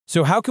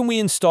So how can we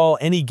install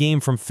any game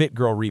from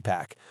fitgirl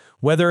repack?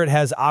 Whether it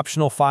has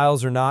optional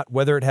files or not,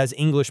 whether it has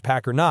English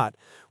pack or not,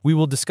 we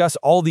will discuss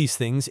all these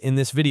things in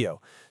this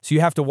video. So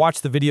you have to watch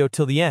the video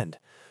till the end.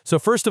 So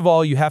first of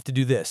all, you have to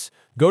do this.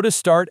 Go to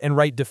Start and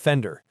write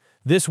Defender.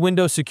 This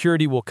Windows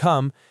security will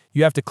come.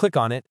 You have to click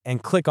on it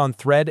and click on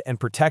Thread and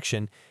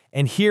Protection.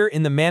 And here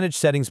in the Manage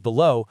settings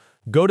below,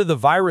 go to the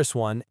virus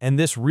one and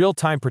this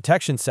real-time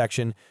protection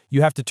section,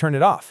 you have to turn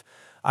it off.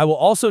 I will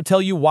also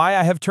tell you why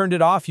I have turned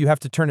it off. You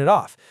have to turn it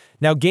off.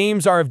 Now,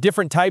 games are of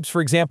different types.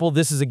 For example,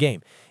 this is a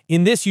game.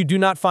 In this, you do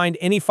not find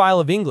any file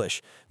of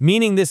English,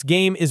 meaning this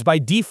game is by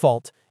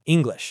default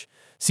English.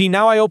 See,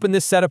 now I open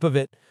this setup of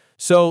it.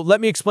 So let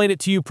me explain it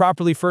to you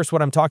properly first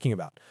what I'm talking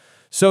about.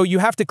 So you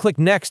have to click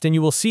Next, and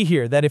you will see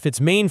here that if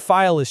its main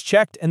file is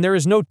checked and there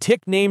is no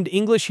tick named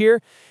English here,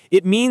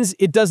 it means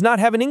it does not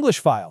have an English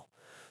file.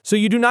 So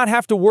you do not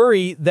have to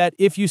worry that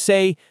if you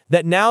say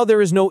that now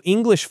there is no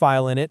English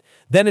file in it,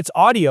 then its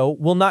audio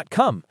will not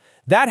come.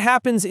 That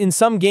happens in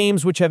some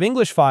games which have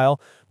English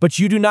file, but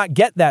you do not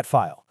get that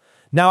file.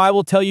 Now I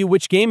will tell you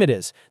which game it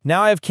is.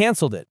 Now I have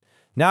canceled it.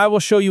 Now I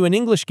will show you an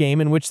English game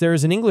in which there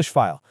is an English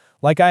file.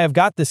 Like I have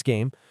got this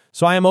game,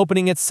 so I am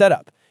opening its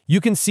setup. You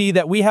can see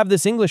that we have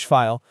this English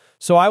file,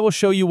 so I will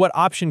show you what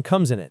option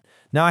comes in it.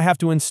 Now I have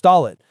to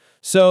install it.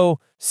 So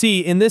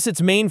see, in this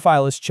its main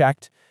file is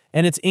checked,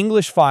 and its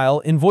English file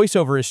in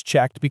VoiceOver is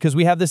checked because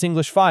we have this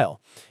English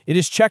file. It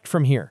is checked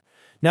from here.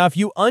 Now, if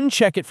you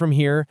uncheck it from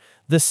here,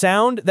 the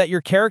sound that your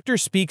character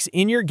speaks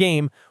in your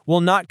game will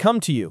not come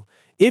to you.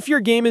 If your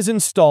game is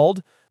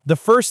installed, the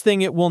first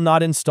thing it will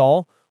not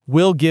install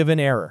will give an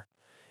error.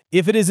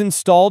 If it is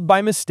installed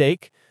by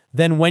mistake,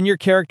 then when your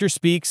character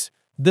speaks,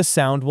 the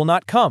sound will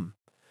not come.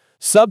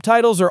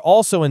 Subtitles are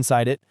also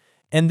inside it,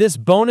 and this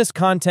bonus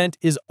content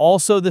is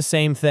also the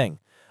same thing.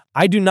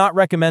 I do not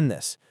recommend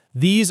this.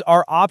 These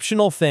are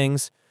optional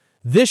things.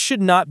 This should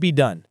not be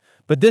done.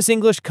 But this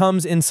English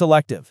comes in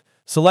selective.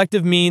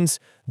 Selective means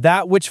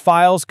that which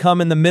files come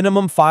in the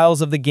minimum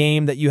files of the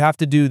game that you have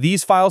to do.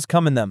 These files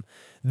come in them.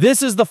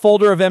 This is the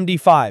folder of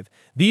MD5.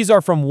 These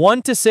are from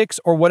 1 to 6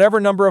 or whatever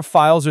number of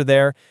files are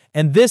there.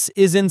 And this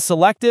is in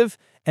selective,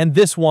 and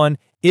this one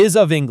is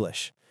of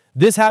English.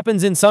 This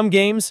happens in some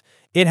games.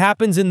 It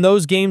happens in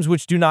those games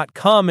which do not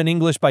come in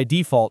English by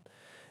default.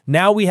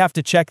 Now we have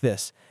to check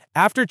this.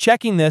 After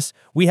checking this,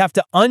 we have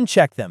to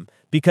uncheck them,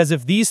 because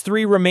if these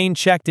three remain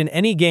checked in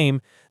any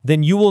game,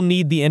 then you will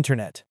need the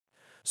internet.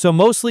 So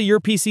mostly your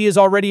PC is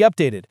already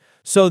updated,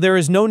 so there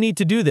is no need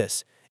to do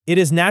this. It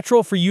is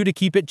natural for you to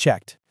keep it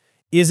checked.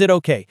 Is it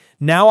okay?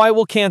 Now I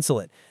will cancel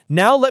it.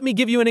 Now let me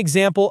give you an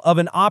example of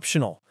an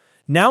optional.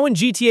 Now in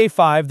GTA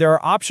 5, there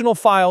are optional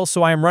files,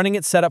 so I am running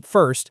it set up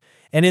first.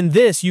 And in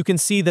this, you can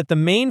see that the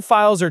main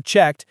files are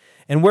checked,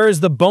 and whereas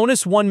the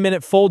bonus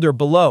 1-minute folder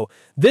below,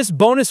 this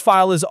bonus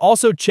file is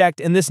also checked,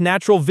 and this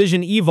natural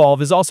vision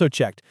evolve is also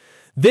checked.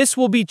 This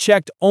will be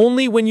checked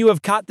only when you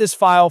have caught this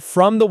file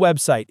from the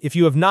website. If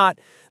you have not,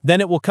 then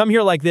it will come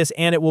here like this,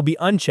 and it will be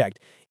unchecked.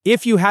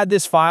 If you had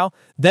this file,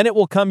 then it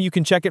will come, you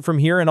can check it from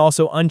here and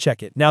also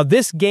uncheck it. Now,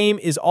 this game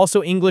is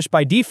also English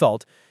by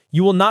default.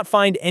 You will not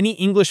find any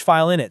English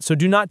file in it, so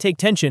do not take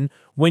tension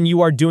when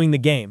you are doing the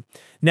game.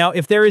 Now,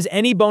 if there is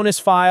any bonus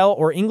file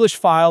or English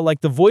file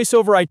like the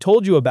VoiceOver I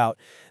told you about,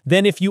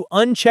 then if you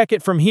uncheck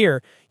it from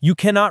here, you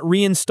cannot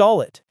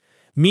reinstall it.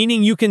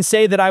 Meaning you can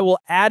say that I will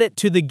add it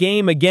to the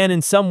game again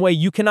in some way.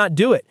 You cannot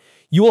do it.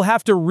 You will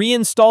have to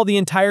reinstall the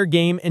entire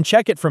game and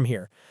check it from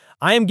here.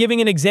 I am giving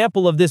an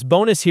example of this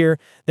bonus here,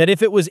 that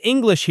if it was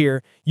English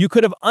here, you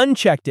could have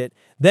unchecked it.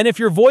 Then if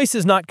your voice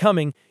is not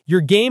coming,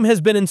 your game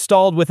has been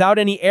installed without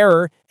any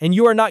error, and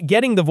you are not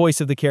getting the voice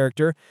of the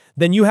character,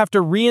 then you have to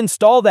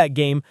reinstall that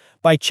game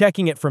by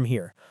checking it from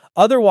here.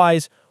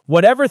 Otherwise,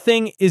 whatever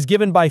thing is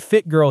given by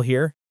fitgirl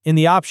here, in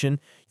the option,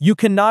 you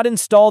cannot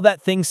install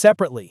that thing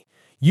separately.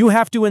 You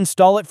have to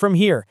install it from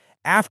here,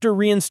 after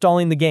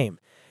reinstalling the game.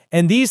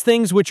 And these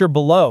things which are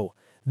below,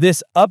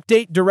 this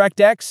Update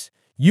DirectX,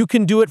 you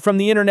can do it from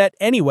the internet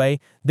anyway.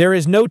 There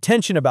is no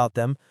tension about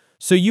them,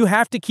 so you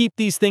have to keep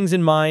these things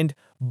in mind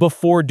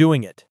before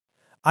doing it.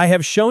 I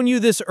have shown you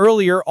this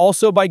earlier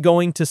also by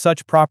going to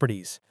such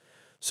properties.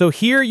 So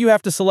here you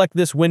have to select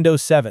this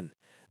Windows 7.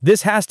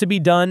 This has to be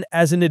done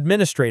as an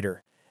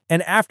administrator.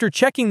 And after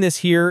checking this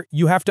here,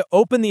 you have to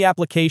open the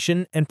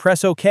application and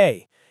press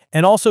OK.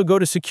 And also go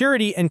to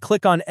Security and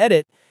click on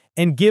Edit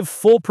and give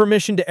full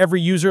permission to every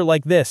user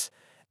like this.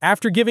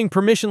 After giving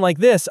permission like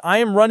this, I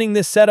am running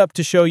this setup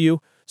to show you.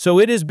 So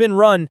it has been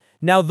run.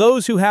 Now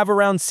those who have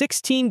around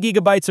 16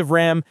 gigabytes of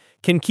RAM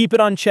can keep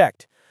it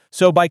unchecked.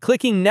 So by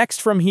clicking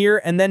Next from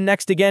here and then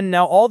Next again,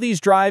 now all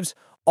these drives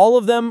All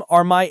of them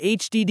are my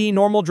HDD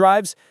normal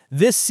drives.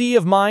 This C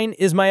of mine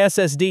is my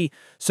SSD,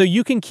 so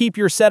you can keep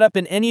your setup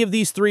in any of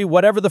these three,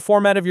 whatever the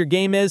format of your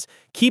game is.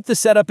 Keep the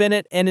setup in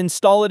it and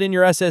install it in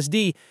your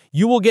SSD.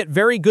 You will get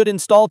very good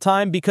install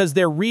time because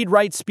their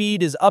read-write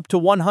speed is up to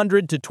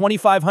 100 to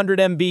 2500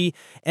 MB,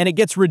 and it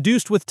gets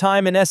reduced with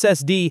time in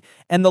SSD,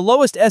 and the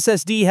lowest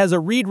SSD has a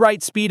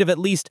read-write speed of at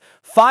least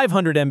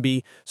 500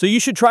 MB, so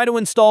you should try to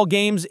install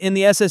games in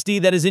the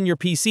SSD that is in your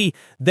PC,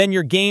 then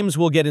your games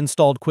will get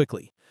installed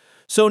quickly.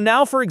 So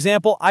now, for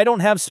example, I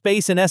don't have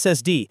space in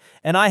SSD,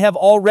 and I have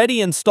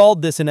already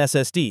installed this in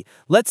SSD.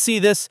 Let's see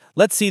this,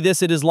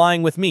 it is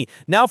lying with me.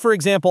 Now, for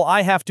example,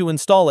 I have to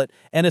install it,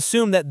 and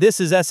assume that this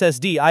is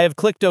SSD. I have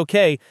clicked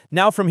OK.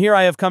 Now from here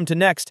I have come to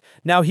next.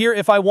 Now here,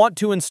 if I want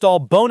to install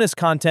bonus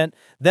content,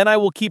 then I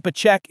will keep a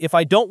check. If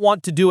I don't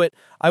want to do it,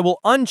 I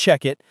will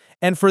uncheck it.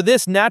 And for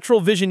this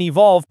Natural Vision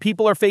Evolve,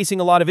 people are facing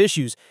a lot of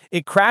issues.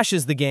 It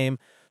crashes the game.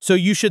 So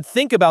you should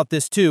think about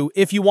this too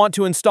if you want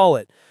to install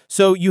it.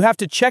 So you have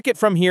to check it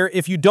from here.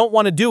 If you don't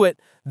want to do it,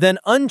 then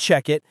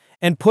uncheck it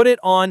and put it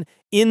on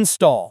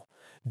install.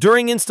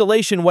 During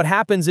installation, what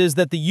happens is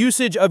that the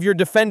usage of your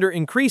Defender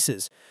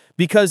increases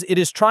because it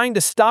is trying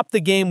to stop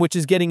the game which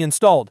is getting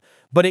installed,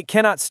 but it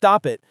cannot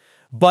stop it.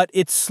 But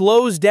it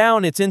slows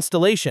down its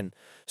installation.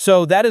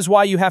 So that is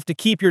why you have to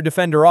keep your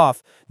Defender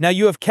off. Now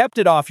you have kept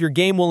it off, your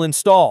game will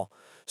install.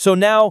 So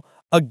now,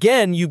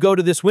 again, you go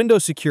to this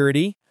Windows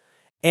Security,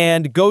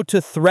 and go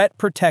to Threat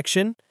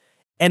Protection,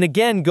 and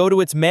again go to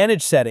its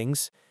Manage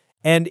Settings,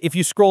 and if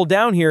you scroll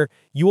down here,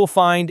 you will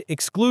find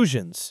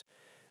Exclusions.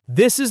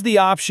 This is the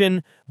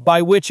option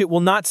by which it will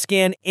not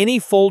scan any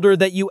folder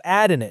that you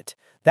add in it.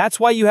 That's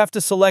why you have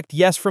to select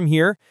Yes from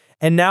here,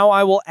 and now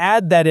I will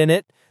add that in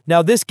it.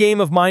 Now this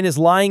game of mine is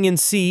lying in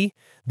C.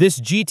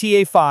 This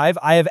GTA 5,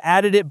 I have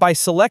added it by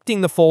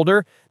selecting the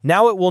folder.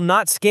 Now it will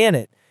not scan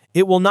it.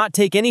 It will not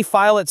take any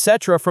file,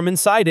 etc. from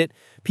inside it.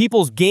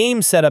 People's game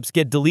setups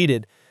get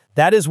deleted.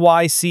 That is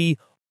why, see,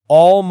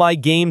 all my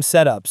game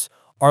setups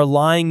are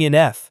lying in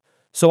F.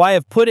 So I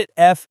have put it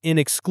F in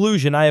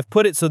exclusion. I have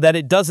put it so that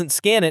it doesn't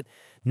scan it.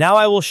 Now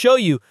I will show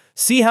you.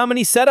 See how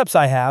many setups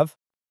I have?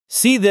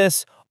 See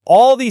this?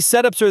 All these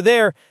setups are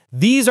there.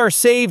 These are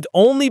saved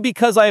only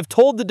because I have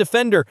told the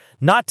Defender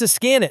not to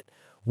scan it.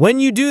 When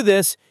you do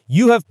this,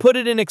 you have put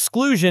it in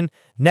exclusion.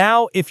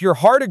 Now, if your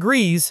heart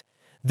agrees,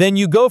 then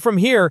you go from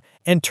here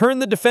and turn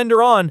the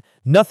Defender on.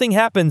 Nothing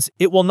happens.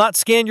 It will not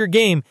scan your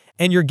game,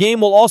 and your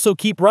game will also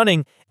keep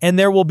running, and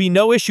there will be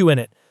no issue in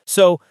it.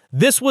 So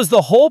this was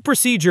the whole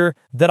procedure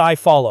that I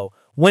follow.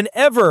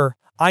 Whenever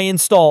I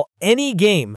install any game,